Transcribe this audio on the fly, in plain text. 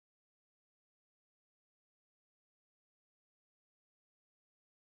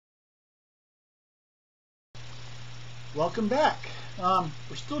Welcome back.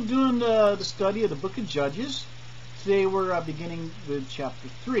 We're still doing the study of the book of Judges. Today we're beginning with chapter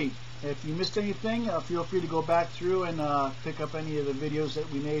 3. If you missed anything, feel free to go back through and pick up any of the videos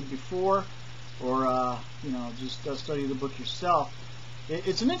that we made before, or just study the book yourself.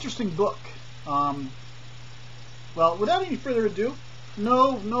 It's an interesting book. Well, without any further ado,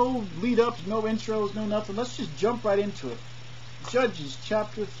 no lead-ups, no intros, no nothing. Let's just jump right into it. Judges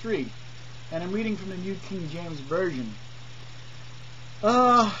chapter 3. And I'm reading from the New King James Version.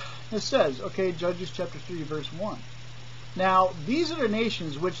 It says, Judges chapter 3, verse 1. Now, these are the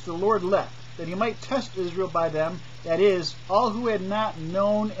nations which the Lord left, that he might test Israel by them, that is, all who had not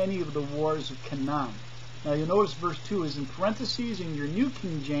known any of the wars of Canaan. Now, you'll notice verse 2 is in parentheses in your New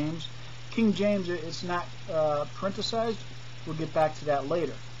King James. King James, it's not parenthesized. We'll get back to that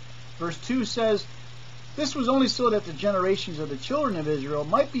later. Verse 2 says, this was only so that the generations of the children of Israel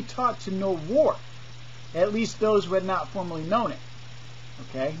might be taught to know war, at least those who had not formerly known it.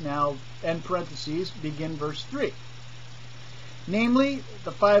 Okay, now, end parentheses, begin verse 3. Namely,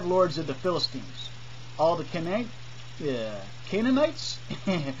 the 5 lords of the Philistines, all the Canaanites,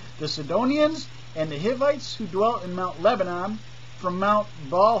 the Sidonians, and the Hivites who dwelt in Mount Lebanon, from Mount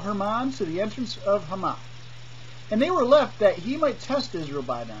Baal-Hermon to the entrance of Hamath. And they were left that he might test Israel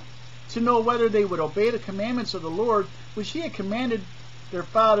by them, to know whether they would obey the commandments of the Lord, which he had commanded their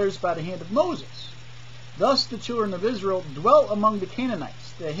fathers by the hand of Moses. Thus the children of Israel dwelt among the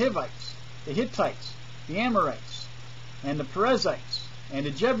Canaanites, the Hivites, the Hittites, the Amorites, and the Perizzites, and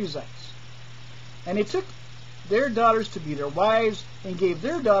the Jebusites. And they took their daughters to be their wives, and gave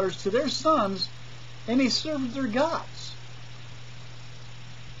their daughters to their sons, and they served their gods.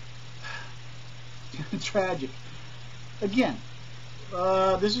 Tragic. Again,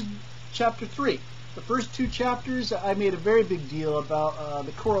 this is chapter 3. The first 2 chapters, I made a very big deal about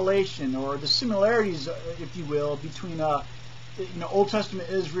the correlation or the similarities, if you will, between Old Testament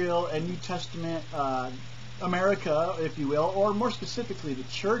Israel and New Testament America, if you will, or more specifically the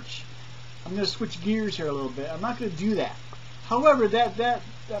church. I'm going to switch gears here a little bit. I'm not going to do that. However, that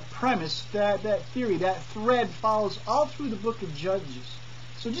premise, that theory, that thread follows all through the book of Judges.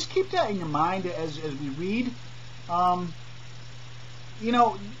 So just keep that in your mind as we read.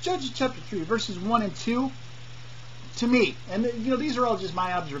 Judges chapter 3, verses 1 and 2, to me, and these are all just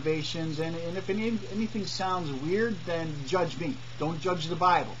my observations, and if anything sounds weird, then judge me. Don't judge the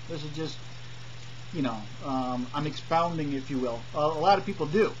Bible. This is just, I'm expounding, if you will. A lot of people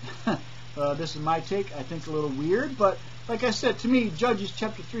do. This is my take. I think a little weird, but like I said, to me, Judges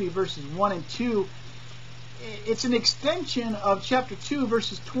chapter 3, verses 1 and 2, it's an extension of chapter 2,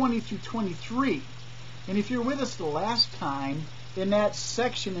 verses 20 through 23. And if you're with us the last time, in that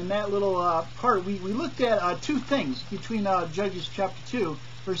section, in that little part, we looked at 2 things between Judges chapter 2,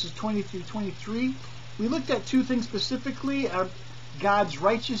 verses 20 through 23. We looked at 2 things specifically, God's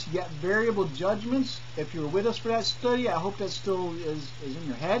righteous yet variable judgments. If you're with us for that study, I hope that still is in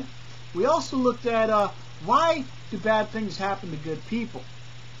your head. We also looked at why do bad things happen to good people.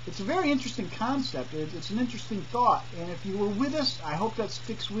 It's a very interesting concept. It's an interesting thought. And if you were with us, I hope that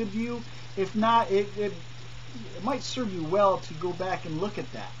sticks with you. If not, it might serve you well to go back and look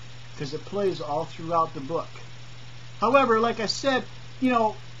at that, because it plays all throughout the book. However, like I said,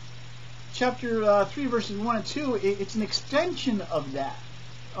 chapter 3, verses 1 and 2, it's an extension of that.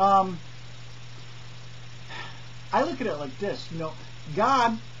 I look at it like this.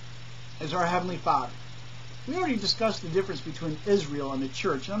 God is our Heavenly Father. We already discussed the difference between Israel and the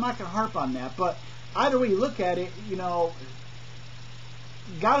church, and I'm not going to harp on that, but either way you look at it,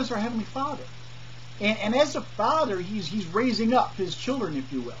 God is our Heavenly Father. And as a father, he's raising up his children,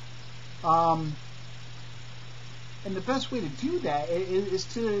 if you will. And the best way to do that is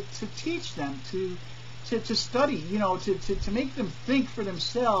to teach them, to study, to make them think for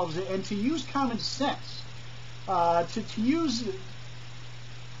themselves, and to use common sense, to use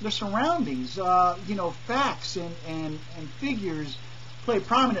their surroundings. Facts and figures play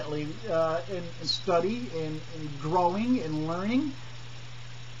prominently in study and growing and learning.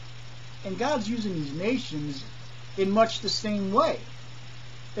 And God's using these nations in much the same way.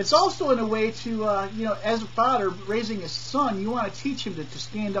 It's also in a way to, as a father raising a son, you want to teach him to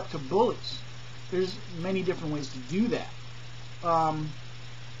stand up to bullies. There's many different ways to do that. And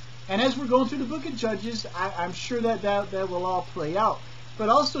as we're going through the book of Judges, I'm sure that will all play out. But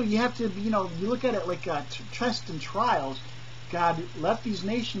also you have to, you look at it like tests and trials. God left these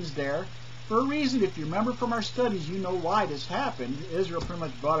nations there for a reason. If you remember from our studies, you know why this happened. Israel pretty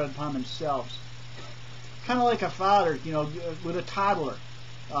much brought it upon themselves. Kind of like a father, with a toddler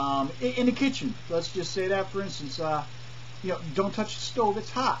in the kitchen. Let's just say that, for instance, don't touch the stove, it's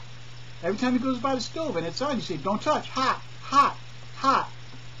hot. Every time he goes by the stove and it's on, you say, don't touch, hot, hot, hot.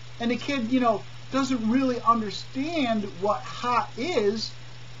 And the kid, doesn't really understand what hot is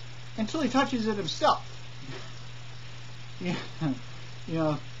until he touches it himself.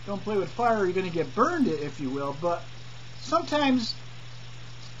 Don't play with fire or you're going to get burned, if you will. But sometimes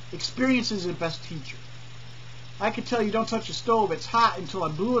experience is the best teacher. I could tell you don't touch a stove, it's hot, until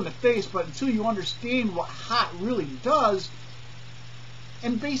I'm blue in the face, but until you understand what hot really does,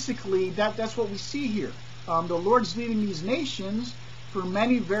 and basically that's what we see here. The Lord's leading these nations for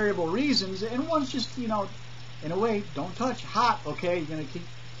many variable reasons, and one's just, in a way, don't touch, hot, okay, you're going to keep,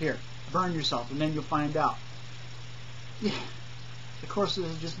 here, burn yourself, and then you'll find out. Yeah. Of course, this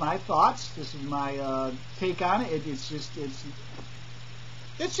is just my thoughts. This is my take on it. It's just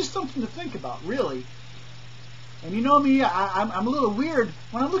something to think about, really. And you know me, I'm a little weird.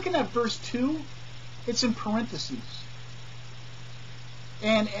 When I'm looking at verse 2, it's in parentheses.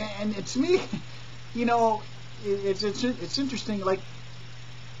 And to me, it's interesting. Like,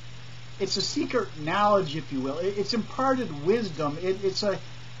 it's a secret knowledge, if you will. It's imparted wisdom.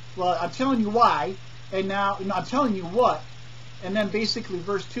 Well, I'm telling you why, and now I'm telling you what. And then basically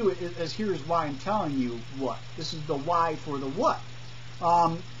verse 2 is here's why I'm telling you what. This is the why for the what.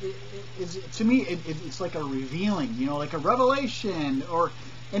 To me, it's like a revealing, like a revelation or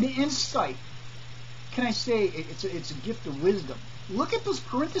an insight. Can I say it's a gift of wisdom? Look at those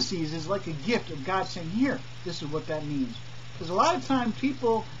parentheses as like a gift of God saying, here, this is what that means. Because a lot of times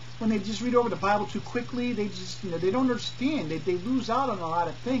people, when they just read over the Bible too quickly, they just, they don't understand. They lose out on a lot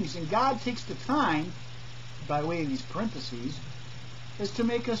of things. And God takes the time, by way of these parentheses, is to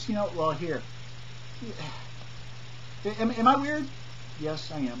make us, well, here. Am I weird?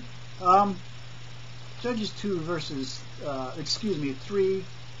 Yes, I am. Judges 2 verses, 3.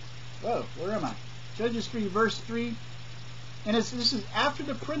 Whoa, where am I? Judges 3 verse 3. And this is after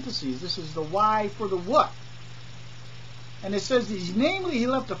the parentheses. This is the why for the what. And it says, namely, he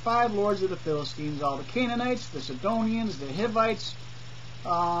left the 5 lords of the Philistines, all the Canaanites, the Sidonians, the Hivites.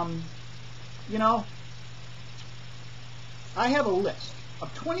 I have a list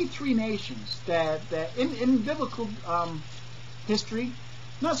of 23 nations that in biblical history,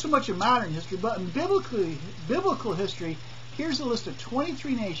 not so much in modern history, but in biblical history, here's a list of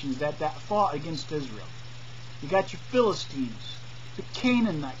 23 nations that fought against Israel. You got your Philistines, the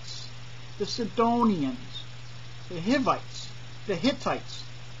Canaanites, the Sidonians, the Hivites, the Hittites,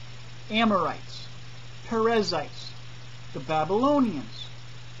 Amorites, Perizzites, the Babylonians,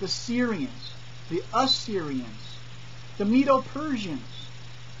 the Syrians, the Assyrians, the Medo-Persians,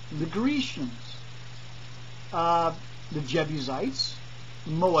 the Grecians, the Jebusites,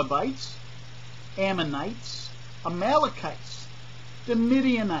 Moabites, Ammonites, Amalekites, the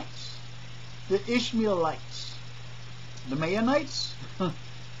Midianites, the Ishmaelites, the Maonites,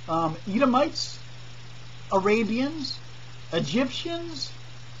 Edomites, Arabians, Egyptians.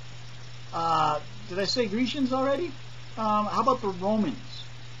 Did I say Grecians already? How about the Romans?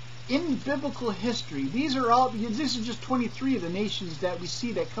 In biblical history, this is just 23 of the nations that we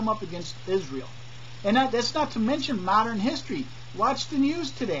see that come up against Israel. And that's not to mention modern history. Watch the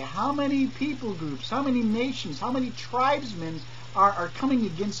news today. How many people groups, how many nations, how many tribesmen are coming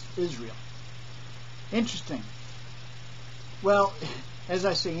against Israel? Interesting. Well, as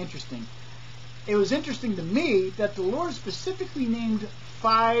I say interesting, it was interesting to me that the Lord specifically named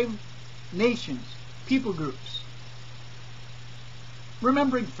 5 nations, people groups.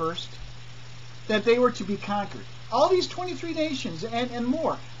 Remembering first that they were to be conquered. All these 23 nations and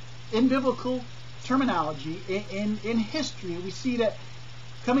more in biblical terminology, in history, we see that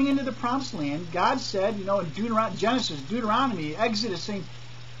coming into the promised land, God said, in Genesis, Deuteronomy, Exodus, saying,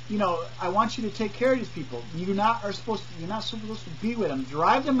 I want you to take care of these people. You're not supposed to be with them.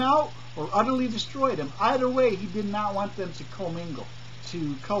 Drive them out or utterly destroy them. Either way, he did not want them to commingle,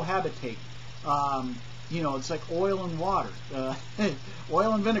 to cohabitate. It's like oil and water,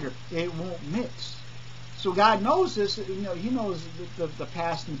 oil and vinegar. It won't mix. So God knows this. He knows the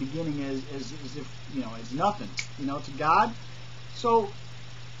past and the beginning as if it's nothing. To God. So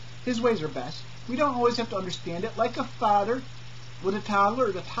His ways are best. We don't always have to understand it. Like a father with a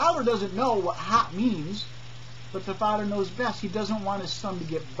toddler. The toddler doesn't know what hot means, but the father knows best. He doesn't want his son to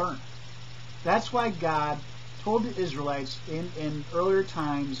get burnt. That's why God told the Israelites in earlier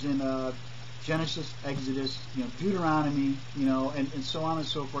times in Genesis, Exodus, Deuteronomy, and so on and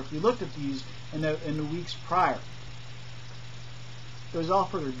so forth. We looked at these in the weeks prior. It was all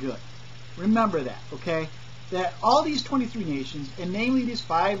for their good. Remember that, okay? That all these 23 nations, and namely these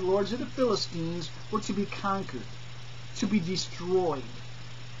 5 lords of the Philistines, were to be conquered, to be destroyed,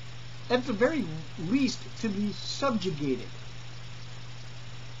 at the very least, to be subjugated.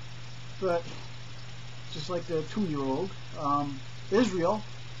 but just like the 2-year-old, Israel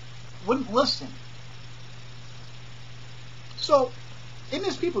wouldn't listen. So, in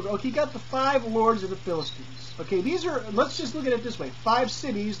this people, okay, you got the 5 lords of the Philistines. Okay, these are, let's just look at it this way, 5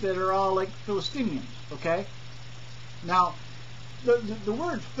 cities that are all like Philistinians, okay? Now, the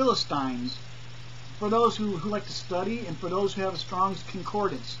word Philistines, for those who like to study and for those who have a strong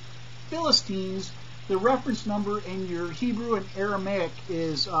concordance, Philistines, the reference number in your Hebrew and Aramaic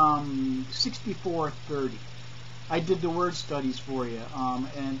is 6430. I did the word studies for you,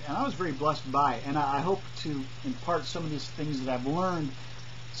 and I was very blessed by it, and I hope to impart some of these things that I've learned.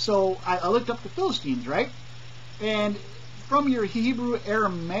 So I looked up the Philistines, right? And from your Hebrew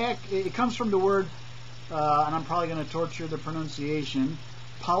Aramaic, it comes from the word, and I'm probably going to torture the pronunciation,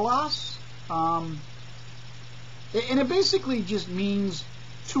 palas, and it basically just means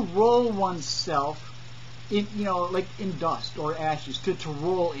to roll oneself in, like in dust or ashes, to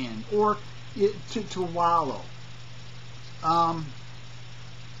roll in, or to wallow.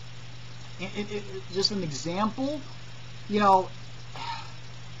 Just an example,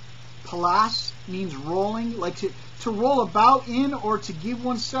 palas means rolling, like to roll about in, or to give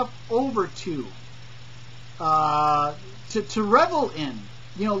oneself over to revel in,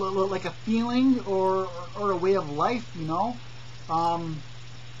 like a feeling or a way of life,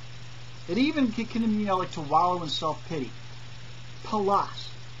 It even can mean, like to wallow in self-pity. Palas,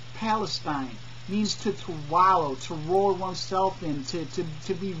 Palestine, means to wallow, to roll oneself in,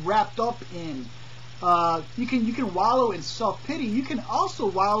 to be wrapped up in. You can wallow in self-pity. You can also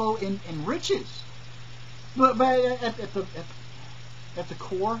wallow in riches. But at the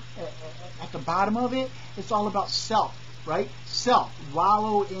core, at the bottom of it, it's all about self, right? Self.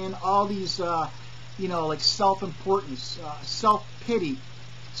 Wallow in all these, like self-importance, self-pity,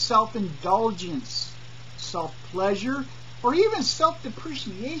 self-indulgence, self-pleasure, or even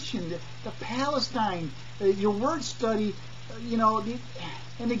self-depreciation. The Palestine, your word study,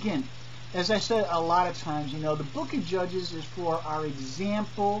 and again, as I said a lot of times, the book of Judges is for our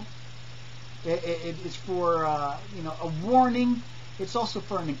example. It's for, a warning. It's also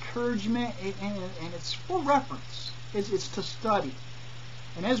for an encouragement, and it's for reference. It's to study.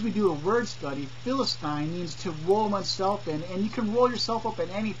 And as we do a word study, Philistine means to roll oneself in, and you can roll yourself up in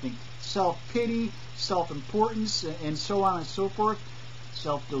anything. Self-pity, self-importance, and so on and so forth.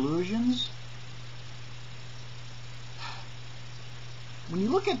 Self-delusions. When you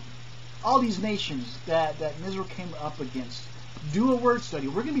look at all these nations that Israel came up against, do a word study.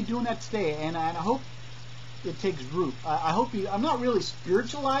 We're going to be doing that today, and I hope it takes root. I hope you, I'm not really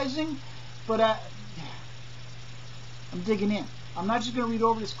spiritualizing, but I'm digging in. I'm not just going to read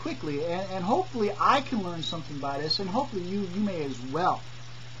over this quickly, and hopefully I can learn something by this, and hopefully you may as well.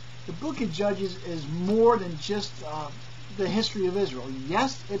 The book of Judges is more than just the history of Israel.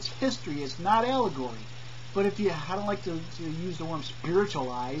 Yes, it's history. It's not allegory. But I don't like to use the word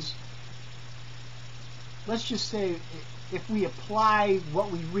spiritualize. Let's just say if we apply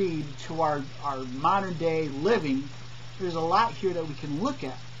what we read to our modern day living, there's a lot here that we can look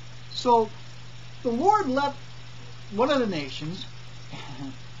at. So the Lord left one of the nations,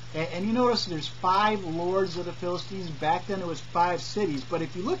 and you notice there's 5 lords of the Philistines. Back then it was 5 cities. But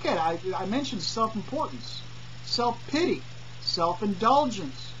if you look at it, I mentioned self-importance, self-pity,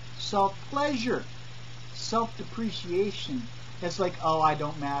 self-indulgence, self-pleasure, self-depreciation. It's like, oh, I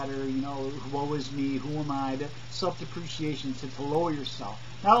don't matter, woe is me, who am I? Self-depreciation, to lower yourself.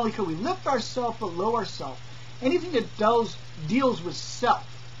 Not only can we lift ourselves, but lower ourselves. Anything that deals with self,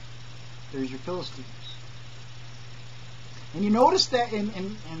 there's your Philistines. And you notice that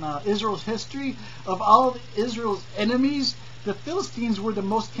in Israel's history, of all of Israel's enemies, the Philistines were the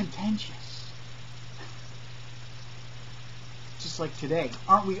most contentious. Just like today.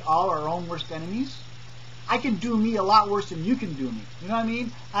 Aren't we all our own worst enemies? I can do me a lot worse than you can do me. You know what I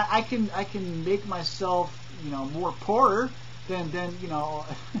mean? I can make myself, more poorer than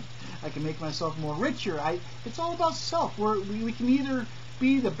I can make myself more richer. It's all about self. We can either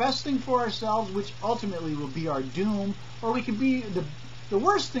be the best thing for ourselves, which ultimately will be our doom, or we can be the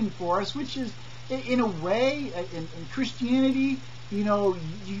worst thing for us, which is, in a way, in Christianity, you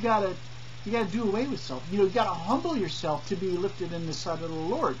gotta do away with self. You gotta humble yourself to be lifted in the sight of the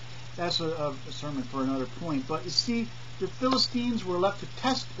Lord. That's a sermon for another point. But you see, the Philistines were left to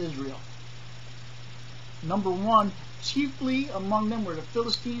test Israel. Number 1, chiefly among them were the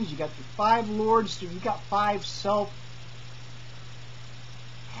Philistines. You got your 5 lords, so you got 5 self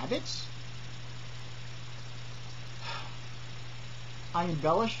habits. I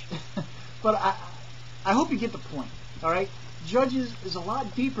embellish, but I hope you get the point. All right, Judges is a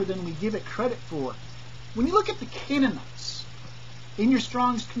lot deeper than we give it credit for. When you look at the Canaanites, In your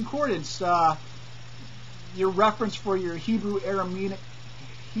Strong's Concordance, your reference for your Hebrew-Aramic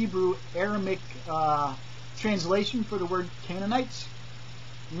translation for the word Canaanites,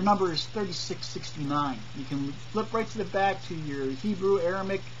 your number is 3669. You can flip right to the back to your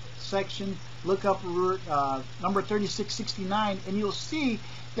Hebrew-Aramic section, look up number 3669, and you'll see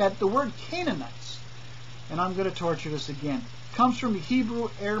that the word Canaanites, and I'm going to torture this again, comes from the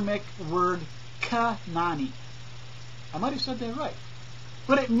Hebrew-Aramic word Kanani. I might have said that right.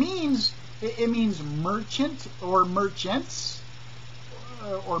 But it means merchant or merchants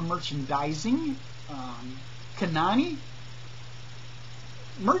or merchandising. Kanani,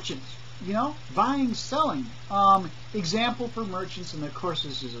 merchants, buying, selling. Example for merchants, and of course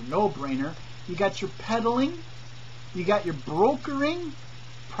this is a no-brainer. You got your peddling, you got your brokering,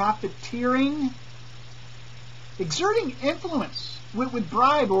 profiteering, exerting influence with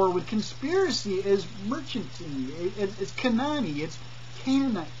bribe or with conspiracy is merchanting. It's Kanani, it's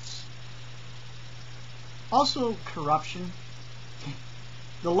Canaanites. Also corruption.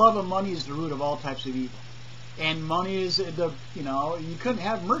 The love of money is the root of all types of evil. And money is you couldn't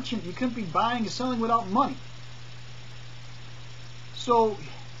have merchant, you couldn't be buying and selling without money. So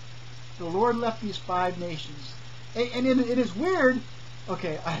the Lord left these 5 nations. And it is weird.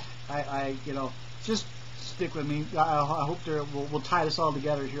 Okay, I just stick with me. I hope we'll tie this all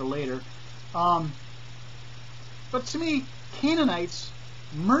together here later. But to me, Canaanites,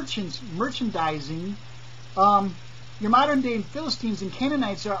 merchants, merchandising, your modern day Philistines and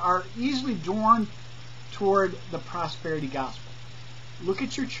Canaanites are easily drawn toward the prosperity gospel. Look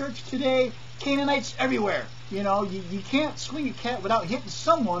at your church today, Canaanites everywhere. You can't swing a cat without hitting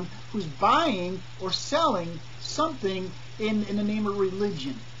someone who's buying or selling something in the name of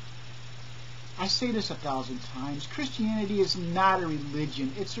religion. I say this 1,000 times. Christianity is not a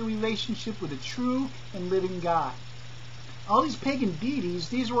religion. It's a relationship with a true and living God. All these pagan deities,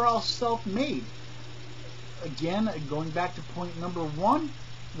 these were all self-made. Again, going back to point number 1,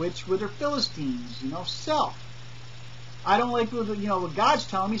 which were the Philistines, self. I don't like what God's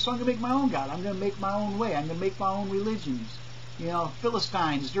telling me, so I'm going to make my own God. I'm going to make my own way. I'm going to make my own religions.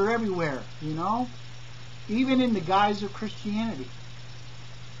 Philistines, they're everywhere, even in the guise of Christianity.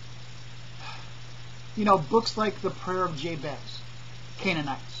 Books like The Prayer of Jabez,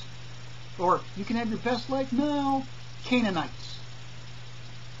 Canaanites. Or, You Can Have Your Best Life Now, Canaanites.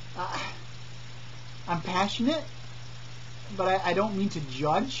 I'm passionate, but I don't mean to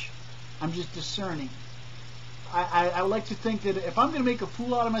judge. I'm just discerning. I like to think that if I'm going to make a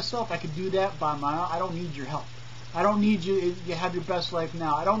fool out of myself, I could do that by my own. I don't need your help. I don't need you have your best life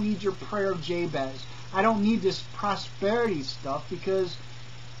now. I don't need your prayer of Jabez. I don't need this prosperity stuff, because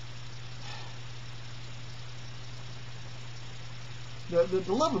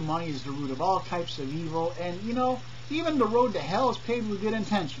the love of money is the root of all types of evil. And, even the road to hell is paved with good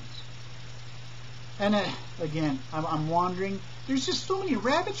intentions. And again, I'm wandering. There's just so many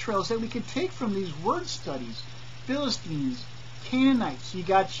rabbit trails that we could take from these word studies. Philistines, Canaanites. You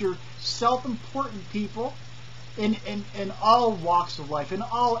got your self-important people in all walks of life, in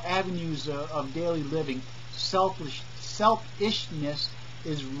all avenues of daily living. Selfishness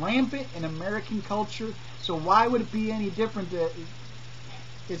is rampant in American culture. So why would it be any different that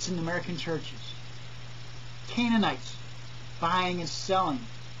it's in American churches? Canaanites, buying and selling.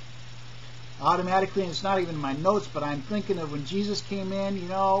 Automatically, and it's not even in my notes, but I'm thinking of when Jesus came in, he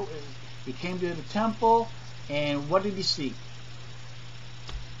came to the temple, and what did he see?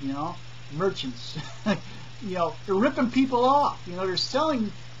 Merchants. They're ripping people off. They're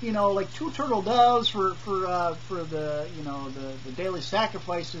selling, like 2 turtle doves for the, the daily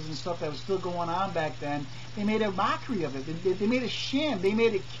sacrifices and stuff that was still going on back then. They made a mockery of it. They made a sham. They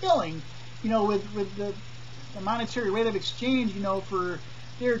made a killing, with the monetary rate of exchange, for...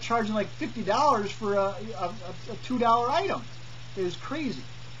 They were charging like $50 for a $2 item. It was crazy.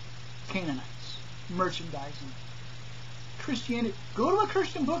 Canaanites, merchandising, Christianity. Go to a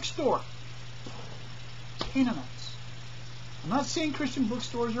Christian bookstore. Canaanites. I'm not saying Christian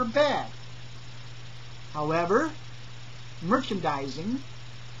bookstores are bad. However, merchandising.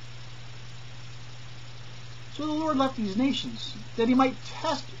 So the Lord left these nations that he might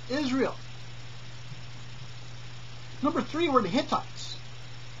test Israel. Number 3 were the Hittites.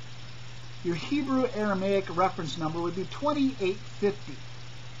 Your Hebrew-Aramaic reference number would be 2850.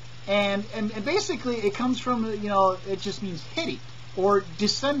 And basically it comes from, it just means Hittite, or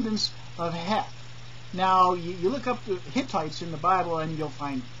descendants of Heth. Now, you look up the Hittites in the Bible and you'll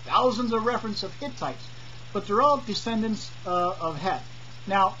find thousands of references of Hittites, but they're all descendants of Heth.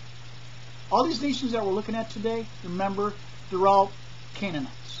 Now, all these nations that we're looking at today, remember, they're all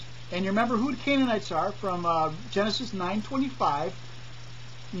Canaanites. And you remember who the Canaanites are from Genesis 9:25.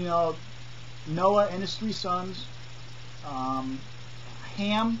 you know, Noah and his 3 sons.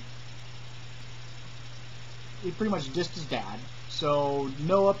 Ham, he pretty much dissed his dad. So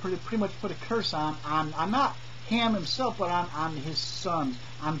Noah pretty much put a curse on not Ham himself, but on his sons,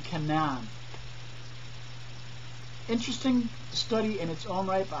 on Canaan. Interesting study in its own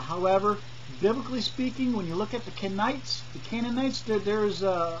right, but however, biblically speaking, when you look at the Canaanites, there's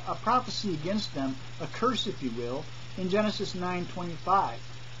a prophecy against them, a curse, if you will, in Genesis 9:25.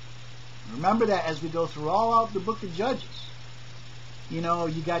 Remember that as we go through all out the book of Judges. You know,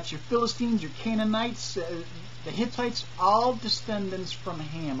 you got your Philistines, your Canaanites, the Hittites, all descendants from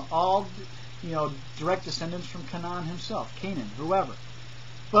Ham, all, you know, direct descendants from Canaan himself, Canaan, whoever.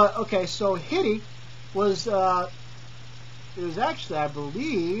 But, okay, so Hitti was, it was actually,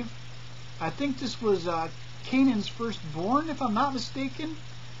 I think this was Canaan's firstborn, if I'm not mistaken.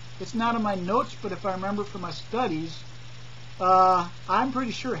 It's not in my notes, but if I remember from my studies, I'm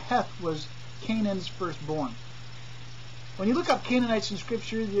pretty sure Heth was Canaan's firstborn. When you look up Canaanites in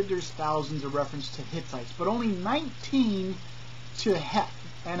Scripture, there's thousands of references to Hittites, but only 19 to Heth,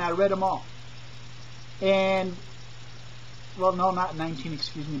 and I read them all. And, well, no, not 19,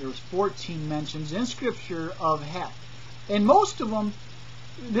 excuse me, there was 14 mentions in Scripture of Heth. And most of them,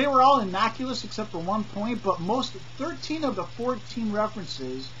 they were all innocuous except for one point, but 13 of the 14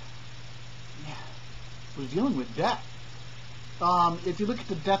 references was dealing with death. If you look at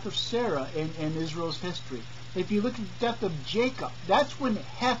the death of Sarah in Israel's history, if you look at the death of Jacob, that's when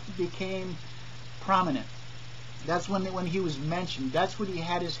Heth became prominent. That's when he was mentioned. That's what he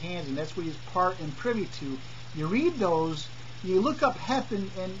had his hands in. That's what he was part and privy to. You read those, you look up Heth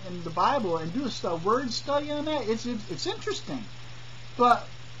in the Bible and do a word study on that. It's interesting. But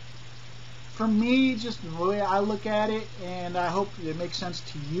for me, just the way I look at it, and I hope it makes sense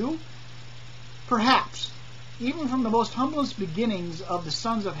to you, perhaps, even from the most humblest beginnings of the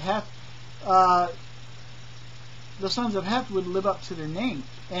sons of Heth, the sons of Heth would live up to their name.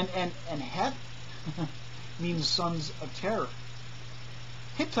 And Heth means sons of terror.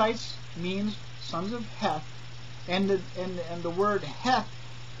 Hittites means sons of Heth. And the word Heth,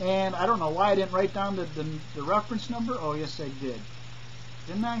 and I don't know why I didn't write down the reference number. Oh, yes, I did.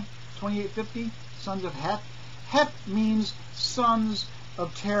 Didn't I? 2850, sons of Heth. Heth means sons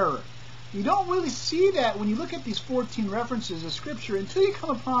of terror. You don't really see that when you look at these 14 references of Scripture until you come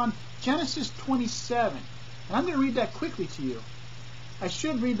upon Genesis 27. And I'm going to read that quickly to you. I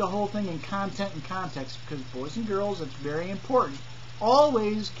should read the whole thing in content and context because, boys and girls, it's very important.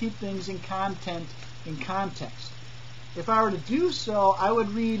 Always keep things in content and context. If I were to do so, I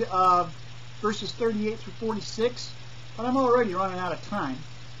would read verses 38 through 46, but I'm already running out of time.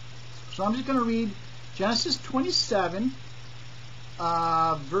 So I'm just going to read Genesis 27,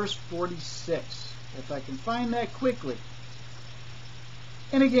 verse 46, if I can find that quickly.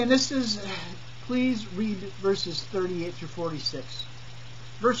 And again, please read verses 38 through 46.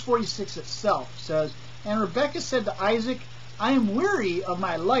 Verse 46 itself says, "And Rebekah said to Isaac, I am weary of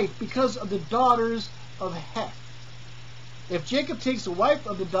my life because of the daughters of Heth. If Jacob takes a wife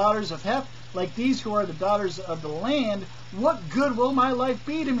of the daughters of Heth, like these who are the daughters of the land, what good will my life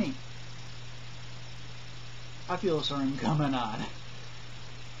be to me?" I feel a sermon coming on.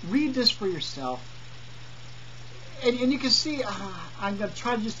 Read this for yourself. And you can see, I'm going to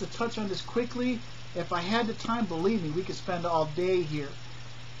try just to touch on this quickly. If I had the time, believe me, we could spend all day here.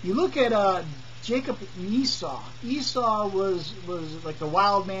 You look at Jacob and Esau. Esau was like the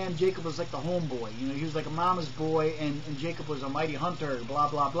wild man. Jacob was like the homeboy. You know, he was like a mama's boy, and Jacob was a mighty hunter. Blah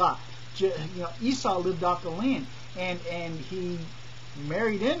blah blah. Esau lived off the land, and he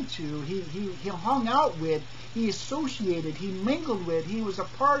married into. He hung out with. He associated. He mingled with. He was a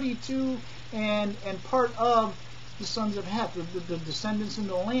party to, and part of the sons of Heth, the descendants in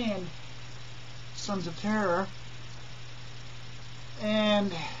the land, sons of terror.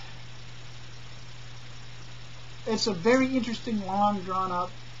 And it's a very interesting, long,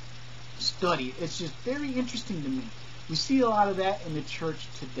 drawn-out study. It's just very interesting to me. We see a lot of that in the church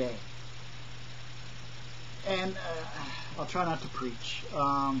today. And I'll try not to preach.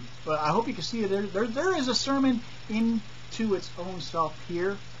 But I hope you can see it. There is a sermon into its own self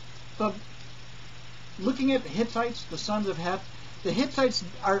here. But looking at the Hittites, the sons of Heth, the Hittites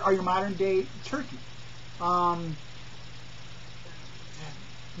are your modern-day Turkey.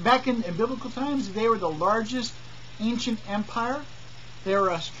 Back in biblical times, they were the largest ancient empire. They were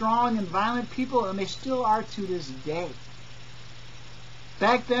a strong and violent people, and they still are to this day.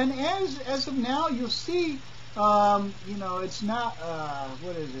 Back then, as of now, you'll see, it's not,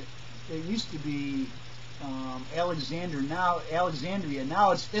 what is it? It used to be Alexandria.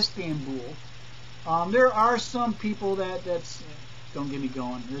 Now it's Istanbul. There are some people that's Don't get me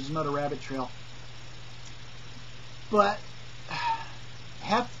going. There's another rabbit trail. But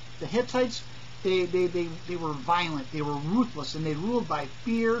the Hittites, they were violent, they were ruthless, and they ruled by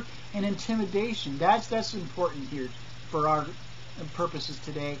fear and intimidation. That's important here for our purposes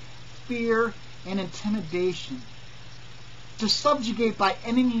today. Fear and intimidation. To subjugate by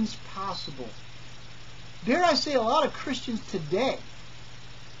any means possible. Dare I say, a lot of Christians today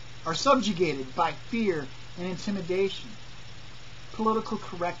are subjugated by fear and intimidation. Political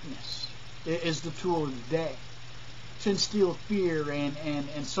correctness is the tool of the day to instill fear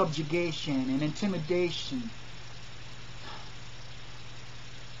and subjugation and intimidation.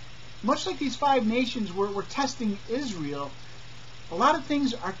 Much like these 5 nations were testing Israel, a lot of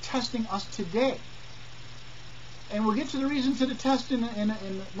things are testing us today. And we'll get to the reason to the test in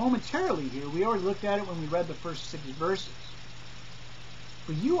momentarily here. We already looked at it when we read the first 6 verses.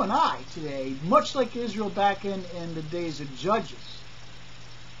 But you and I today, much like Israel back in the days of Judges,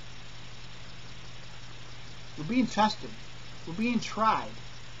 we're being tested. We're being tried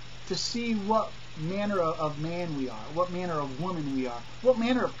to see what manner of man we are, what manner of woman we are, what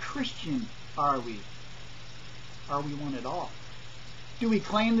manner of Christian are we. Are we one at all? Do we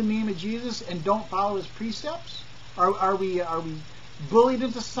claim the name of Jesus and don't follow his precepts? Are we bullied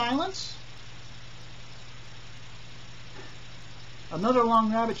into silence? Another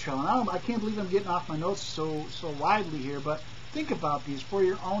long rabbit trail. And I can't believe I'm getting off my notes so widely here, but think about these for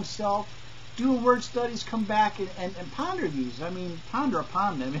your own self. Do word studies, come back and ponder these. I mean, ponder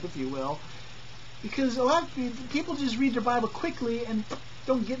upon them, if you will. Because a lot of people just read their Bible quickly and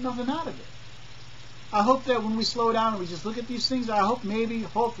don't get nothing out of it. I hope that when we slow down and we just look at these things, I hope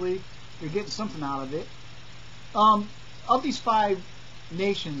hopefully, you're getting something out of it. Of these 5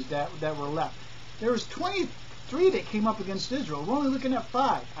 nations that were left, there was 23 that came up against Israel. We're only looking at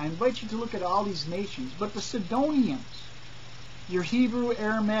 5. I invite you to look at all these nations. But the Sidonians, your Hebrew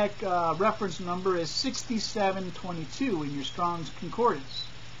Aramaic reference number is 6722 in your Strong's Concordance.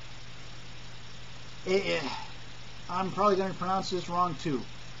 I'm probably going to pronounce this wrong too.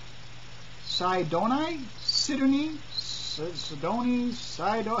 Sidoni,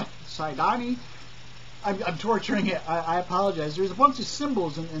 I'm torturing it. I apologize. There's a bunch of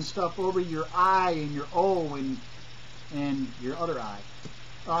symbols and stuff over your I and your O and your other I.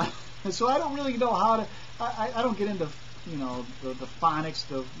 So I don't really know how to. I don't get into the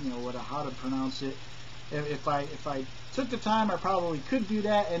phonics of how to pronounce it. If I took the time, I probably could do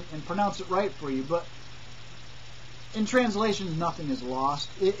that and pronounce it right for you. But in translations, nothing is lost.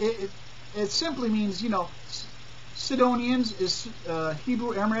 It simply means Sidonians is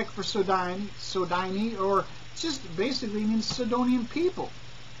Hebrew Aramaic for Sodini, or just basically means Sidonian people.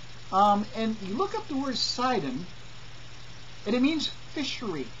 And you look up the word Sidon, and it means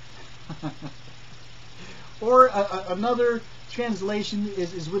fishery. Or another translation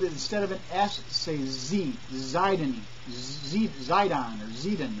is with it, instead of an S, say Z, Zidon, or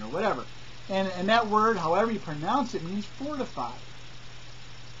Zidon, or whatever. And that word, however you pronounce it, means fortified.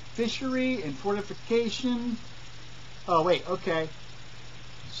 Fishery and fortification. Oh, wait, okay.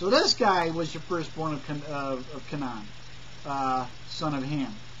 So this guy was your firstborn of Canaan, son of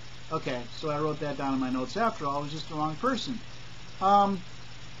Ham. Okay, so I wrote that down in my notes. After all, I was just the wrong person.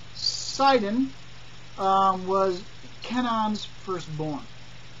 Sidon was Canaan's firstborn.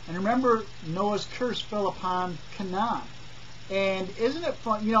 And remember, Noah's curse fell upon Canaan. And isn't it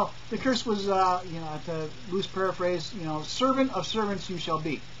fun? The curse was, to loose paraphrase, servant of servants you shall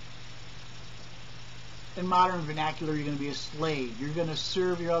be. In modern vernacular, you're going to be a slave. You're going to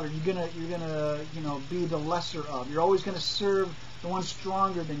serve your other. You're going to be the lesser of. You're always going to serve the one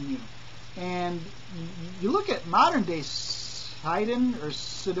stronger than you. And you look at modern day Sidon or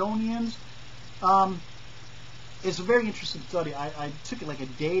Sidonians. It's a very interesting study. I took it like a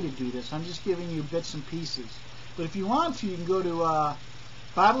day to do this. I'm just giving you bits and pieces. But if you want to, you can go to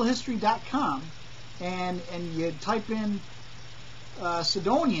BibleHistory.com and you type in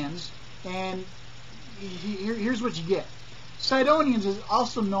Sidonians, and here's what you get. Sidonians is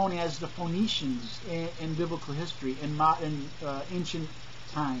also known as the Phoenicians in biblical history in ancient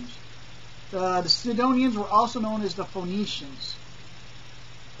times. The Sidonians were also known as the Phoenicians.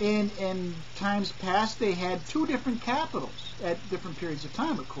 In times past, they had 2 different capitals at different periods of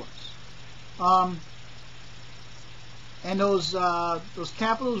time, of course. And those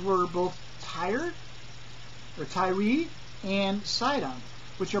capitals were both Tyre and Sidon,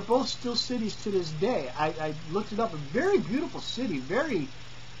 which are both still cities to this day. I looked it up. A very beautiful city, very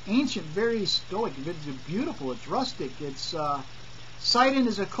ancient, very stoic. It's beautiful. It's rustic. Sidon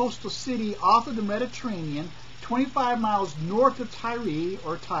is a coastal city off of the Mediterranean, 25 miles north of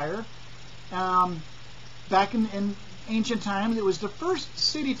Tyre. Back in ancient times, it was the first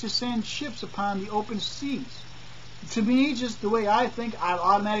city to send ships upon the open seas. To me, just the way I think, I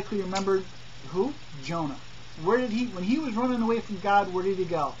automatically remembered who? Jonah. Where did he, when he was running away from God, where did he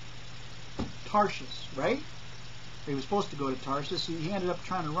go? Tarshish, right? He was supposed to go to Tarshish. He ended up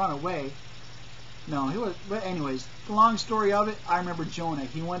trying to run away. No, he was. But anyways, the long story of it, I remember Jonah.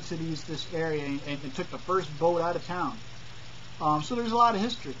 He went to this area and took the first boat out of town. So there's a lot of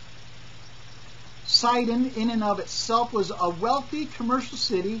history. Sidon, in and of itself, was a wealthy commercial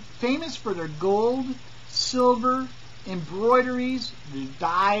city, famous for their gold, silver, embroideries, their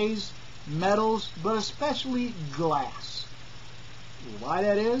dyes, metals, but especially glass. Why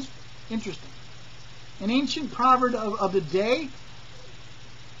that is? Interesting. An ancient proverb of the day,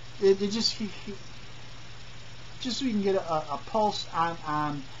 just so you can get a pulse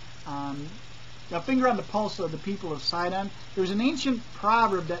on a finger on the pulse of the people of Sidon. There was an ancient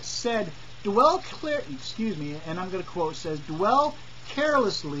proverb that said, and I'm going to quote, says, "Dwell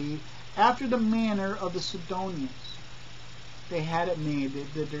carelessly after the manner of the Sidonians." They had it made.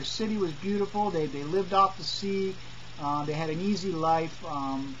 Their city was beautiful. They lived off the sea. They had an easy life,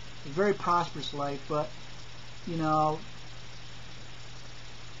 a very prosperous life. But, you know,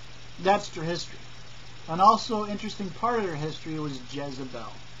 that's their history. And also, interesting part of their history was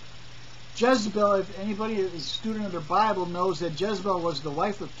Jezebel. Jezebel, if anybody is a student of their Bible, knows that Jezebel was the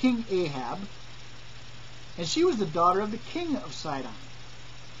wife of King Ahab, and she was the daughter of the king of Sidon.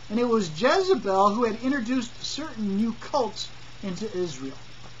 And it was Jezebel who had introduced certain new cults into Israel.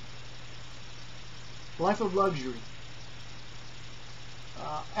 Life of luxury,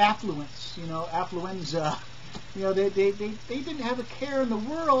 affluence, affluenza. They didn't have a care in the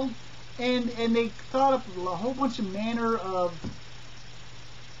world, and they thought up a whole bunch of manner of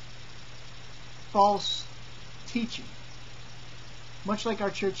false teaching. Much like our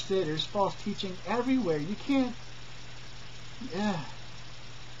church today, there's false teaching everywhere. You can't.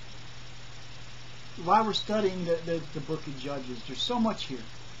 While we're studying the book of Judges, there's so much here.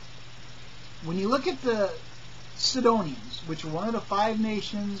 When you look at the Sidonians, which were one of the 5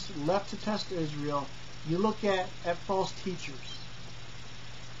 nations left to test Israel, you look at false teachers.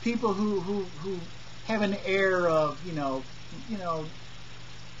 People who have an air of,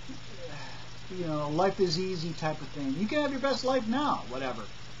 life is easy type of thing. You can have your best life now, whatever.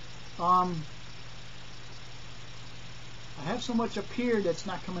 I have so much up here that's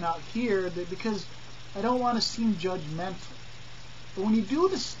not coming out here because I don't want to seem judgmental. But when you do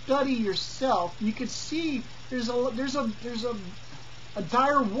the study yourself, you can see there's a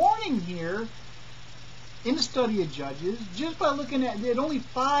dire warning here in the study of Judges, just by looking at only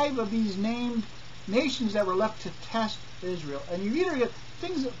 5 of these named nations that were left to test Israel. And you either get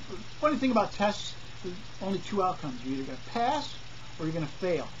funny thing about tests, there's only 2 outcomes. You're either going to pass or you're going to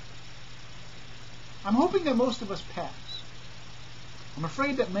fail. I'm hoping that most of us pass. I'm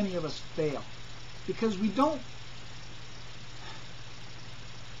afraid that many of us fail because we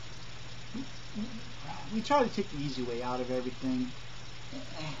try to take the easy way out of everything.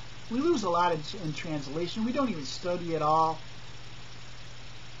 We lose a lot in translation. We don't even study at all.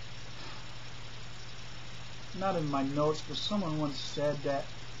 Not in my notes, but someone once said that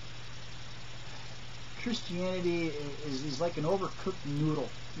Christianity is like an overcooked noodle.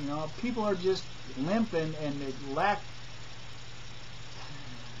 People are just limp and they lack,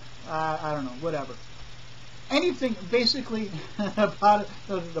 I don't know, whatever. Anything, basically,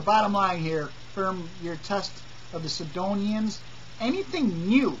 the bottom line here, from your test of the Sidonians, anything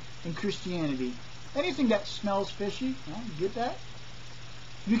new in Christianity, anything that smells fishy, you get that?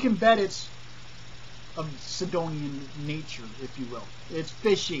 You can bet it's of Sidonian nature, if you will. It's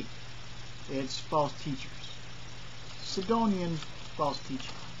fishy. It's false teachers. Sidonian false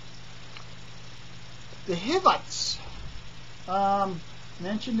teachers. The Hivites,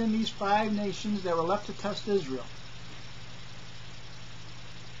 mentioned in these 5 nations that were left to test Israel.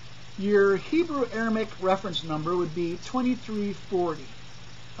 Your Hebrew Aramaic reference number would be 2340.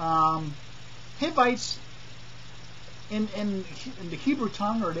 Hivites in the Hebrew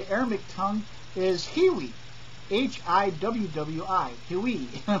tongue or the Aramaic tongue is Hiwi, Hiwwi, Hiwi,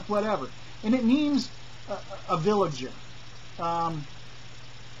 whatever, and it means a villager. The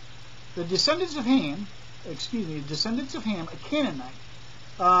descendants of Ham, a Canaanite.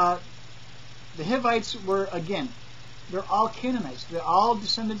 The Hivites were, again, they're all Canaanites. They're all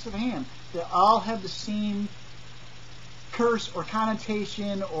descendants of Ham. They all have the same curse or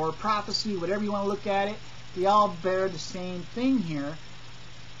connotation or prophecy, whatever you want to look at it. They all bear the same thing here.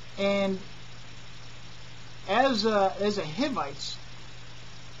 And as a Hivites,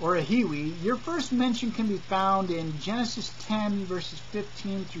 or a Hiwi, your first mention can be found in Genesis 10, verses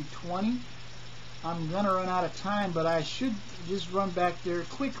 15 through 20. I'm going to run out of time, but I should just run back there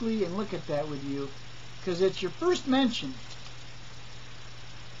quickly and look at that with you, because it's your first mention.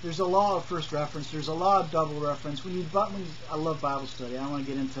 There's a law of first reference. There's a law of double reference. I love Bible study. I don't want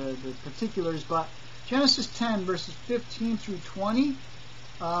to get into the particulars, but Genesis 10, verses 15 through 20.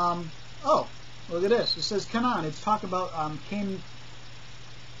 Oh, look at this. It says Canaan. It's talking about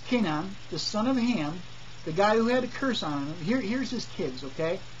Canaan, the son of Ham, the guy who had a curse on him. Here's his kids,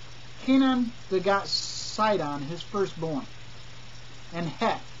 okay? Canaan begot Sidon, his firstborn, and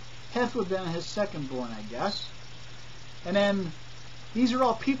Heth. Heth would have been his secondborn, I guess. And then these are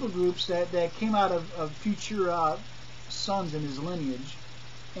all people groups that came out of future sons in his lineage.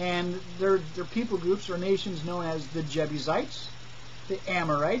 And their people groups or nations known as the Jebusites, the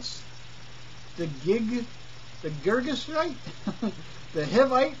Amorites, the Girgashite, the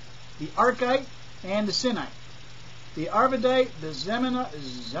Hivite, the Arkite, and the Sinite. The Arvadite, the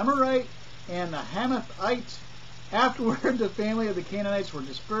Zemarite, and the Hamathite. Afterward, the family of the Canaanites were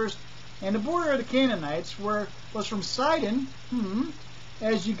dispersed, and the border of the Canaanites was from Sidon,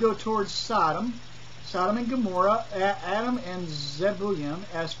 as you go towards Sodom and Gomorrah, Adam and Zebulun,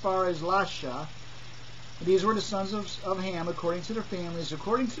 as far as Lasha. These were the sons of Ham, according to their families,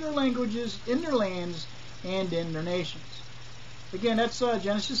 according to their languages, in their lands, and in their nations. Again, that's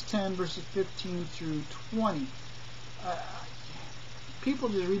Genesis 10, verses 15 through 20. People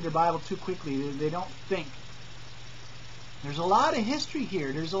just read their Bible too quickly. They don't think. There's a lot of history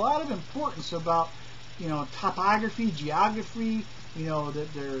here. There's a lot of importance about, topography, geography, their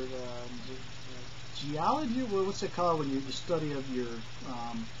geology. What's it called when the study of your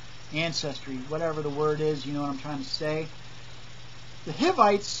ancestry, whatever the word is, you know what I'm trying to say. The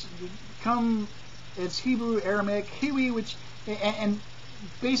Hivites it's Hebrew, Aramaic, Hiwi, and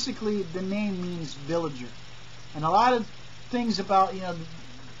basically the name means villager. And a lot of things about,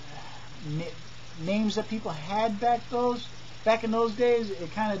 names that people had back in those days,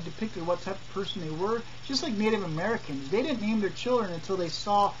 it kind of depicted what type of person they were. Just like Native Americans, they didn't name their children until they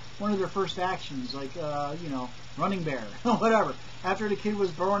saw one of their first actions, like, running bear, whatever. After the kid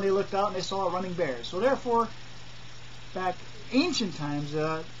was born, they looked out and they saw a running bear. So therefore, back ancient times,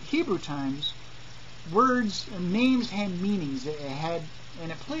 Hebrew times, words and names had meanings.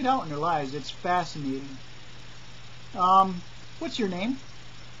 And it played out in their lives. It's fascinating. What's your name?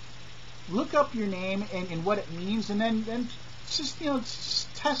 Look up your name and what it means, and then just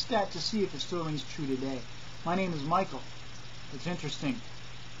test that to see if it still rings true today. My name is Michael. It's interesting,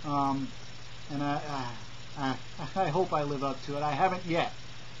 and I hope I live up to it. I haven't yet.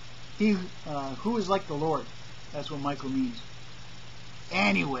 He who is like the Lord. That's what Michael means.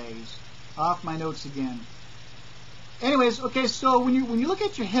 Anyways, off my notes again. Anyways, okay. So when you look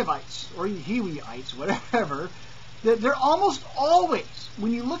at your Hivites or your Hiwiites, whatever. They're almost always,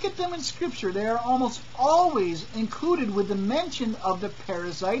 when you look at them in Scripture, they are almost always included with the mention of the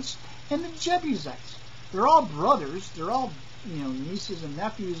Perizzites and the Jebusites. They're all brothers. They're all, nieces and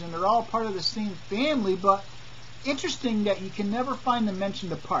nephews, and they're all part of the same family. But interesting that you can never find them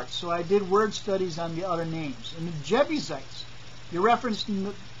mentioned apart. So I did word studies on the other names. And the Jebusites, your reference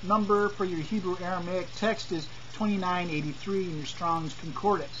number for your Hebrew Aramaic text is 2983 in your Strong's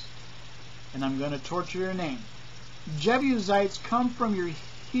Concordance. And I'm going to torture your name. Jebusites come from your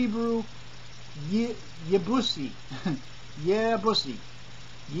Hebrew Yebusi, Yebusi,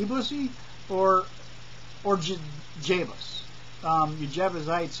 or Jebus. Your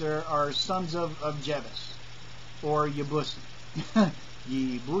Jebusites are sons of Jebus, or Yebusi,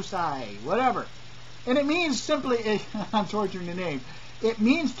 Yebusai, whatever. And it means simply, I'm torturing the name, it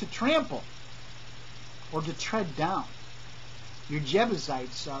means to trample or to tread down. Your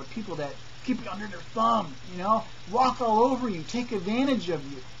Jebusites are people that keep you under their thumb, walk all over you, take advantage of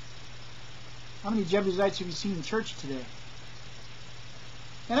you. How many Jebusites have you seen in church today?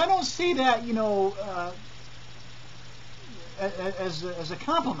 And I don't say that, as a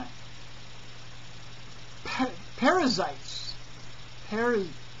compliment. Perizzites.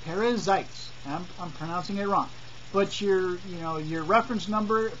 Perizzites. I'm pronouncing it wrong. But your reference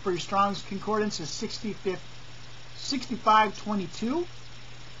number for your Strong's Concordance is 6522.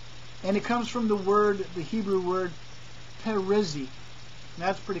 And it comes from the Hebrew word Perizzi.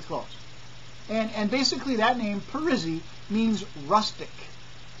 That's pretty close. And basically that name, Perizzi, means rustic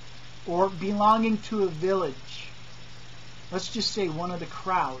or belonging to a village. Let's just say one of the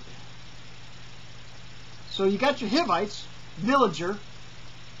crowd. So you got your Hivites, villager,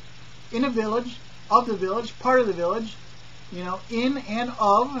 in a village, of the village, part of the village, in and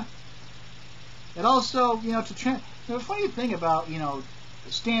of. And also, the funny thing about,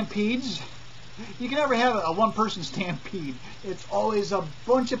 stampedes, you can never have a one-person stampede. It's always a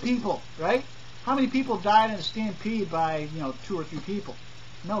bunch of people, right? How many people died in a stampede by, 2 or 3 people?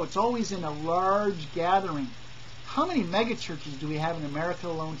 No, it's always in a large gathering. How many megachurches do we have in America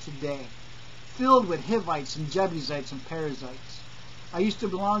alone today? Filled with Hivites and Jebusites and Perizzites. I used to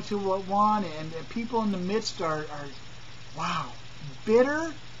belong to one, and people in the midst are wow,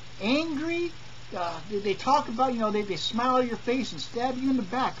 bitter, angry. They talk about, they smile at your face and stab you in the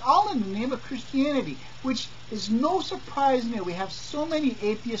back, all in the name of Christianity, which is no surprise to me. We have so many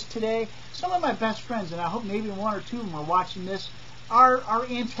atheists today. Some of my best friends, and I hope maybe 1 or 2 of them are watching this, are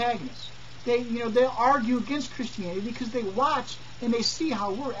antagonists. They argue against Christianity because they watch and they see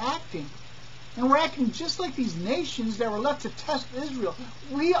how we're acting. And we're acting just like these nations that were left to test Israel.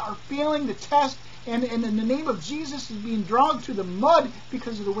 We are failing the test, and in the name of Jesus is being dragged to the mud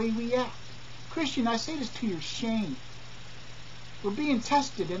because of the way we act. Christian, I say this to your shame. We're being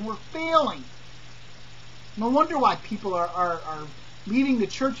tested and we're failing. No wonder why people are leaving the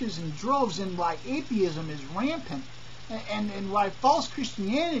churches in droves, and why atheism is rampant, and why false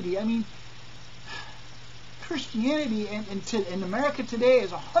Christianity. I mean, Christianity in America today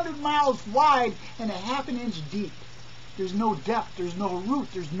is 100 miles wide and a ½ inch deep. There's no depth, there's no root,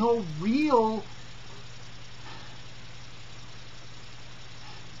 there's no real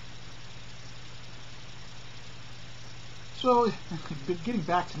So, getting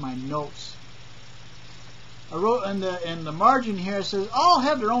back to my notes, I wrote in the margin here, it says, all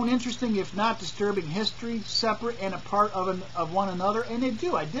have their own interesting, if not disturbing, history, separate and apart of one another. And they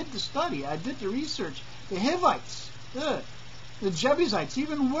do. I did the study. I did the research. The Hivites, the Jebusites,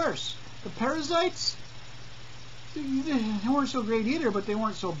 even worse. The Perizzites, they weren't so great either, but they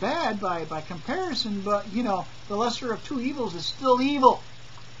weren't so bad by comparison. But, the lesser of 2 evils is still evil.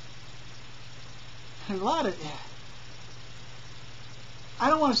 A lot of... I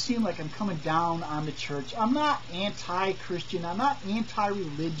don't want to seem like I'm coming down on the church. I'm not anti-Christian. I'm not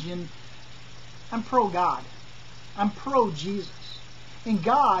anti-religion. I'm pro-God. I'm pro-Jesus. And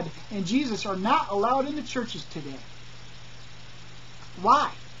God and Jesus are not allowed in the churches today.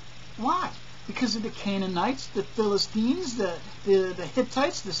 Why? Why? Because of the Canaanites, the Philistines, the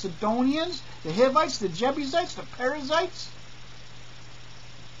Hittites, the Sidonians, the Hivites, the Jebusites, the Perizzites.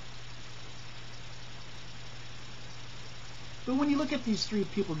 But when you look at these 3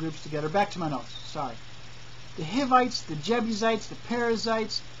 people groups together, back to my notes, sorry. The Hivites, the Jebusites, the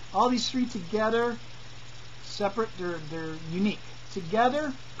Perizzites, all these 3 together, separate, they're unique.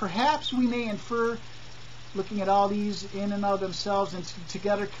 Together, perhaps we may infer, looking at all these in and of themselves and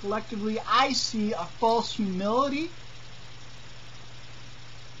together collectively, I see a false humility.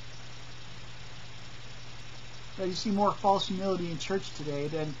 But you see more false humility in church today,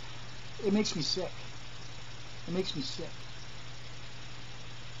 then it makes me sick. It makes me sick.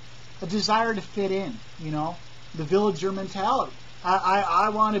 A desire to fit in, the villager mentality. I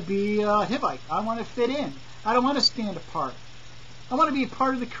want to be a Hivite. I want to fit in. I don't want to stand apart. I want to be a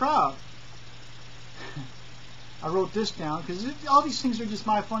part of the crowd. I wrote this down because all these things are just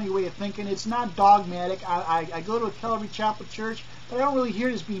my funny way of thinking. It's not dogmatic. I go to a Calvary Chapel church, but I don't really hear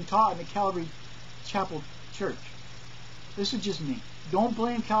this being taught in the Calvary Chapel church. This is just me. Don't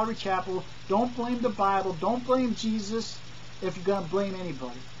blame Calvary Chapel. Don't blame the Bible. Don't blame Jesus if you're going to blame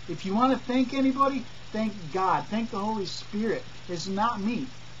anybody. If you want to thank anybody, thank God. Thank the Holy Spirit. It's not me,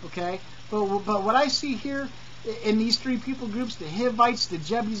 okay? But what I see here in these 3 people groups, the Hivites, the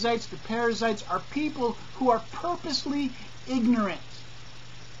Jebusites, the Perizzites, are people who are purposely ignorant.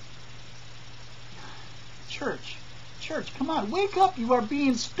 Church, come on, wake up. You are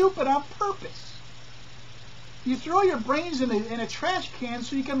being stupid on purpose. You throw your brains in a trash can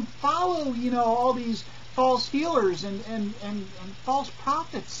so you can follow, all these false healers and false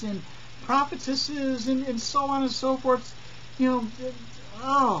prophets and prophetesses and so on and so forth.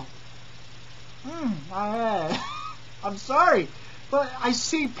 I'm sorry, but I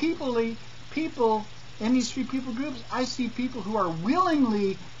see people in these 3 people groups. I see people who are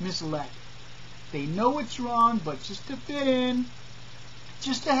willingly misled. They know it's wrong, but just to fit in,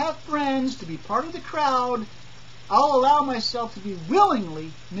 just to have friends, to be part of the crowd, I'll allow myself to be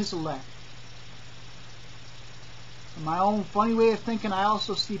willingly misled. In my own funny way of thinking, I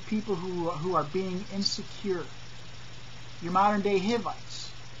also see people who are being insecure. Your modern day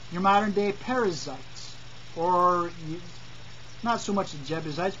Hivites, your modern day Perizzites, or not so much the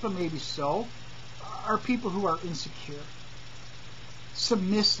Jebusites, but maybe so, are people who are insecure,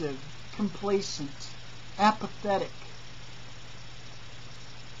 submissive, complacent, apathetic.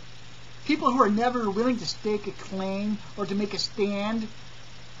 People who are never willing to stake a claim or to make a stand.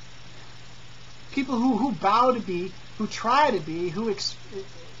 People who bow to be, who try to be, who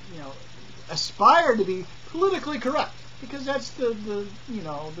aspire to be politically correct, because that's the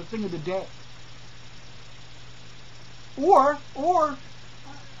thing of the day. Or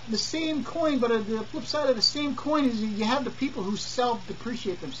the same coin, but the flip side of the same coin is you have the people who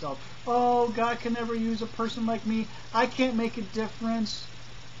self-depreciate themselves. Oh, God can never use a person like me. I can't make a difference.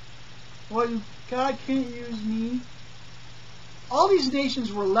 Well, God can't use me. All these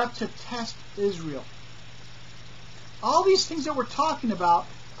nations were left to test Israel. All these things that we're talking about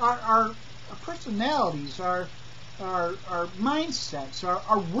are our personalities, our mindsets,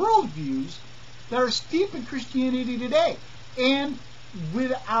 our worldviews that are steeped in Christianity today. And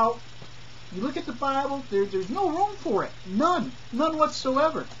without, you look at the Bible, there's no room for it. None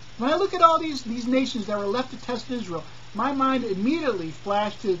whatsoever. When I look at all these nations that were left to test Israel, my mind immediately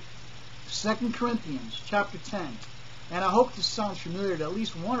flashed to 2 Corinthians chapter 10. And I hope this sounds familiar to at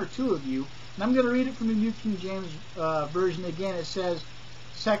least one or two of you. And I'm going to read it from the New King James Version again. It says,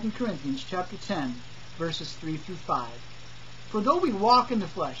 2 Corinthians chapter 10, verses 3 through 5. For though we walk in the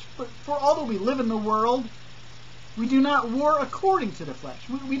flesh, for although we live in the world, we do not war according to the flesh.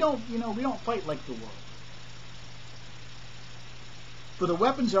 We don't fight like the world. For the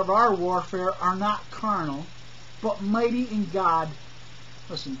weapons of our warfare are not carnal, but mighty in God.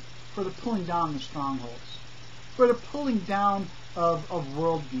 Listen, for the pulling down of strongholds, for the pulling down of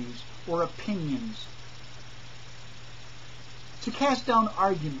worldviews or opinions, to cast down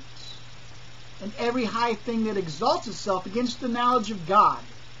arguments and every high thing that exalts itself against the knowledge of God,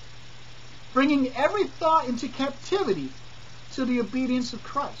 bringing every thought into captivity to the obedience of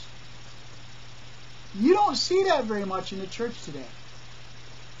Christ. You don't see that very much in the church today.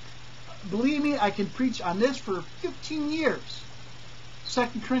 Believe me, I can preach on this for 15 years. 2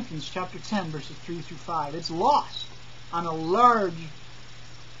 Corinthians chapter 10, verses 3 through 5. It's lost on a large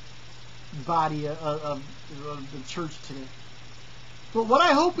body of the church today. But what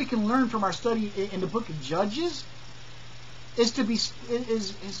I hope we can learn from our study in the book of Judges is to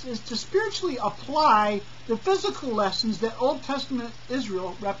spiritually apply the physical lessons that Old Testament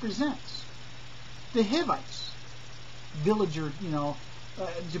Israel represents. The Hivites, villager, to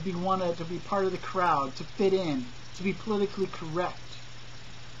be part of the crowd, to fit in, to be politically correct.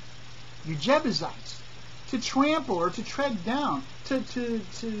 Your Jebusites, to trample or to tread down, to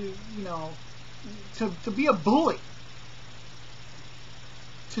be a bully,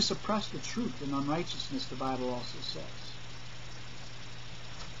 to suppress the truth and unrighteousness, the Bible also says.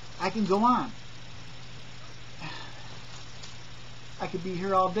 I can go on. I could be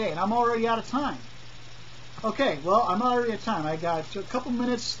here all day, and I'm already out of time. Okay, well, I'm already out of time. I got a couple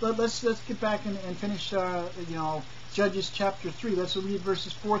minutes. Let's get back and finish, Judges chapter 3. Let's read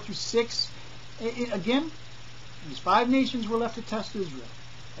verses 4 through 6. Again, these 5 nations were left to test Israel,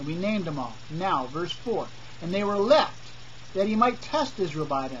 and we named them all. Now, verse 4. And they were left that he might test Israel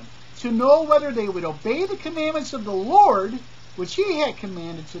by them, to know whether they would obey the commandments of the Lord, which he had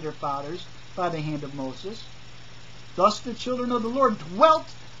commanded to their fathers by the hand of Moses. Thus the children of the Lord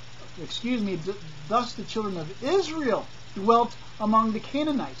thus the children of Israel dwelt among the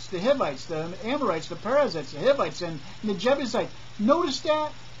Canaanites, the Hivites, the Amorites, the Perizzites, the Hivites, and the Jebusites. Notice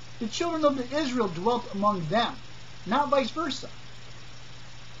that the children of the Israel dwelt among them, not vice versa.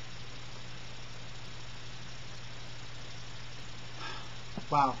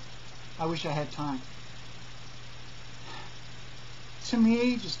 Wow, I wish I had time. To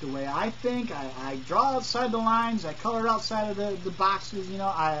me, just the way I think, I draw outside the lines, I color outside of the boxes,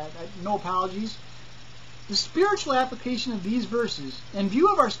 no apologies. The spiritual application of these verses, in view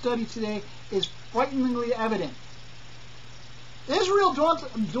of our study today, is frighteningly evident. Israel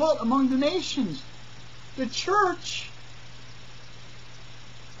dwelt among the nations. The church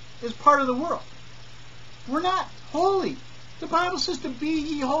is part of the world. We're not holy. The Bible says to be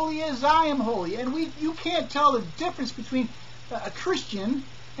ye holy as I am holy. And you can't tell the difference between a Christian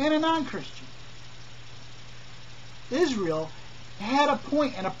and a non-Christian. Israel had a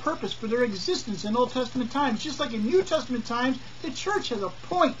point and a purpose for their existence in Old Testament times. Just like in New Testament times, the church has a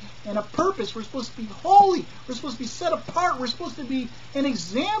point and a purpose. We're supposed to be holy. We're supposed to be set apart. We're supposed to be an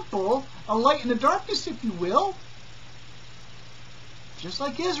example, a light in the darkness, if you will. Just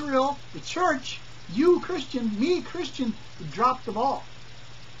like Israel, the church, you Christian, me Christian, dropped the ball.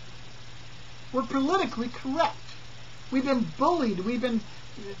 We're politically correct. We've been bullied. We've been...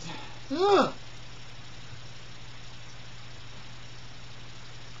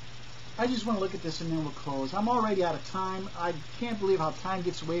 I just want to look at this and then we'll close. I'm already out of time. I can't believe how time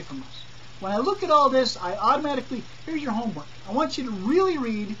gets away from us. When I look at all this, I automatically... Here's your homework. I want you to really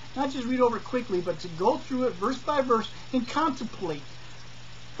read, not just read over it quickly, but to go through it verse by verse and contemplate.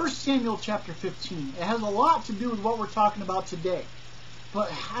 1 Samuel chapter 15. It has a lot to do with what we're talking about today. But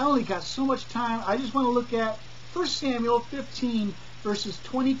I only got so much time. I just want to look at 1 Samuel 15, verses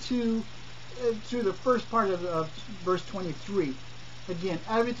 22 through the first part of verse 23. Again,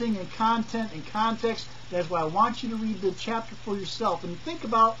 everything in content and context. That's why I want you to read the chapter for yourself and think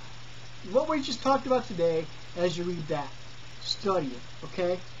about what we just talked about today as you read that. Study it,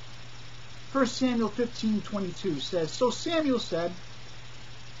 okay? 1 Samuel 15:22 says, So Samuel said,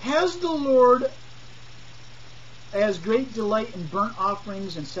 Has the Lord as great delight in burnt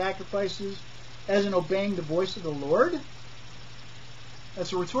offerings and sacrifices as in obeying the voice of the Lord?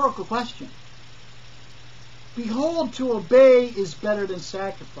 That's a rhetorical question. Behold, to obey is better than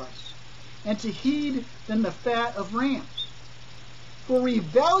sacrifice, and to heed than the fat of rams. For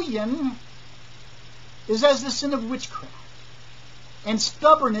rebellion is as the sin of witchcraft, and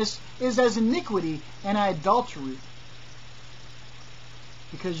stubbornness is as iniquity and adultery.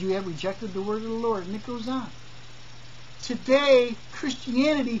 Because you have rejected the word of the Lord. And it goes on. Today,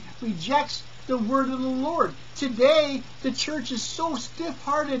 Christianity rejects the word of the Lord. Today, the church is so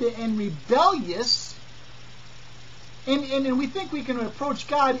stiff-hearted and rebellious, and we think we can approach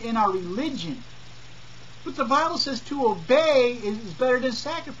God in our religion. But the Bible says to obey is better than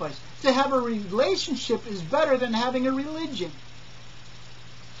sacrifice. To have a relationship is better than having a religion.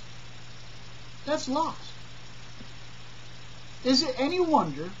 That's lost. Is it any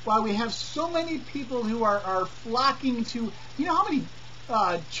wonder why we have so many people who are flocking to, you know how many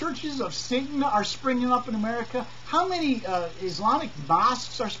churches of Satan are springing up in America? How many Islamic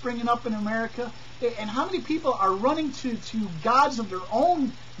mosques are springing up in America? And how many people are running to gods of their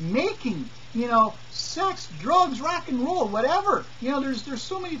own making? You know, sex, drugs, rock and roll, whatever. You know, there's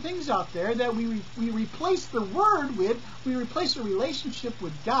so many things out there that we replace the word with. We replace a relationship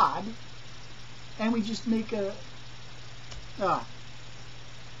with God, and we just make a I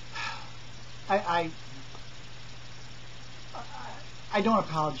don't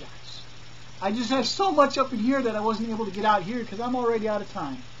apologize. I just have so much up in here that I wasn't able to get out here because I'm already out of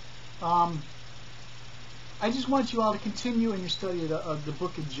time. I just want you all to continue in your study of the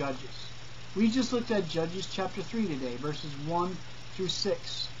book of Judges. We just looked at Judges chapter 3 today, verses 1 through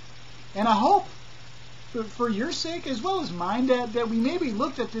 6. And I hope, for your sake as well as mine, that we maybe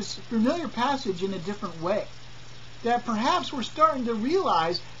looked at this familiar passage in a different way. That perhaps we're starting to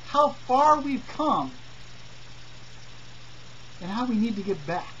realize how far we've come and how we need to get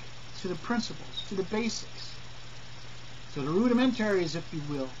back to the principles, to the basics, to the rudimentaries, if you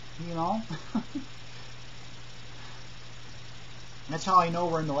will, you know. That's how I know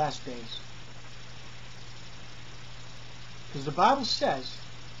we're in the last days. Because the Bible says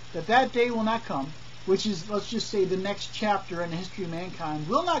that day will not come, which is, let's just say, the next chapter in the history of mankind,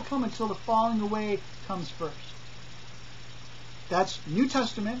 will not come until the falling away comes first. That's New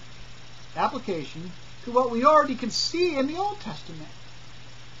Testament application to what we already can see in the Old Testament.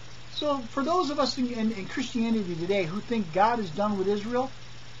 So for those of us in Christianity today who think God is done with Israel,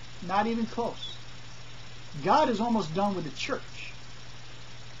 not even close. God is almost done with the church.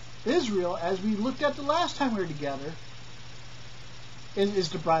 Israel, as we looked at the last time we were together, is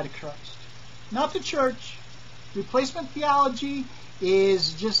the bride of Christ. Not the church. Replacement theology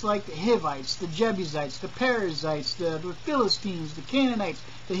is just like the Hivites, the Jebusites, the Perizzites, the Philistines, the Canaanites,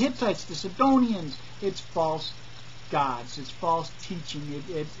 the Hittites, the Sidonians. It's false gods. It's false teaching.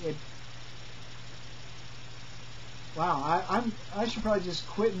 Wow, I should probably just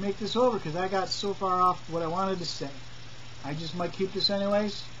quit and make this over because I got so far off what I wanted to say. I just might keep this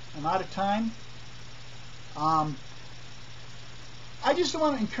anyways. I'm out of time. I just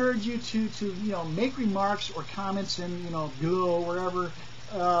want to encourage you to make remarks or comments in below wherever.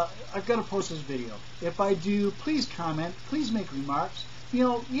 I've got to post this video. If I do, please comment. Please make remarks.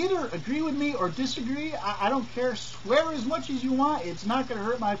 Either agree with me or disagree. I don't care. Swear as much as you want. It's not going to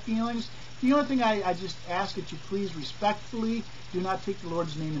hurt my feelings. The only thing I just ask that you please respectfully do not take the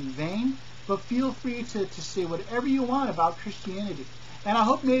Lord's name in vain. But feel free to say whatever you want about Christianity. And I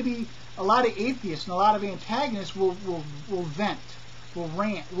hope maybe a lot of atheists and a lot of antagonists will vent, will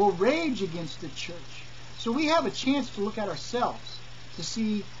rant, will rage against the church. So we have a chance to look at ourselves to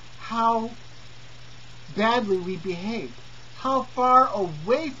see how badly we behaved, how far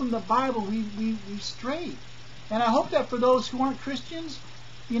away from the Bible we strayed. And I hope that for those who aren't Christians,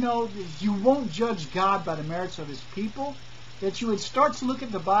 you won't judge God by the merits of His people, that you would start to look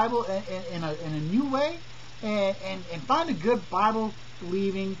at the Bible in a new way and find a good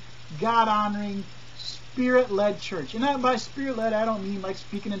Bible-believing, God-honoring, Spirit-led church. And by Spirit-led, I don't mean like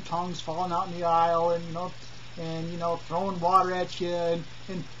speaking in tongues, falling out in the aisle, and throwing water at you and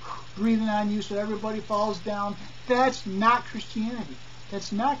breathing on you so everybody falls down. That's not Christianity.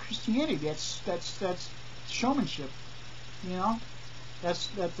 That's not Christianity. That's showmanship.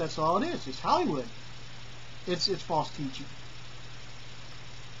 That's all it is. It's Hollywood. It's false teaching.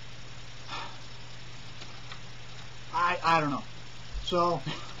 I don't know. So,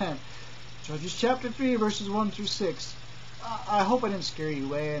 Judges chapter 3, verses 1 through 6. I hope I didn't scare you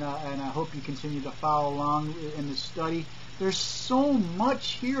away, and I hope you continue to follow along in the study. There's so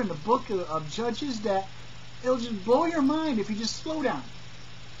much here in the book of Judges that it'll just blow your mind if you just slow down.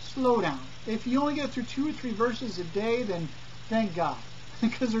 Slow down. If you only get through 2 or 3 verses a day, then thank God.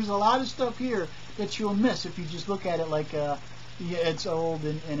 Because there's a lot of stuff here that you'll miss if you just look at it like it's old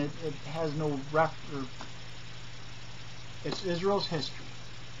and it has no it's Israel's history.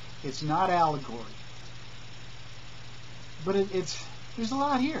 It's not allegory. But there's a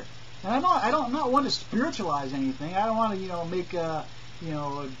lot here. And I'm not one to spiritualize anything. I don't want to, make I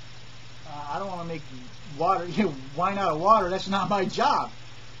don't want to make water, wine out of water. That's not my job.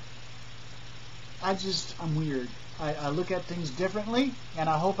 I'm weird. I look at things differently, and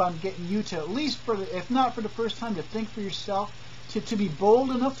I hope I'm getting you to, at least if not for the first time, to think for yourself, to be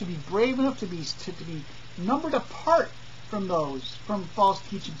bold enough, to be brave enough, to be numbered apart from false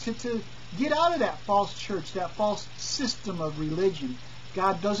teaching, to get out of that false church, that false system of religion.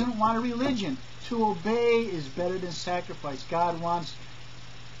 God doesn't want a religion. To obey is better than sacrifice. He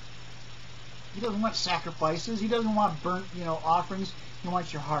doesn't want sacrifices. He doesn't want burnt, offerings. He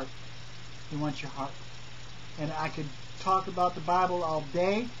wants your heart. He wants your heart. And I could talk about the Bible all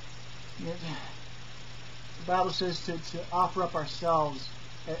day. The Bible says to offer up ourselves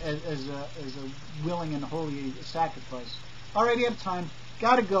as a willing and holy sacrifice. Already have time.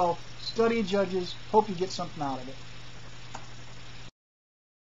 Gotta go. Study Judges. Hope you get something out of it.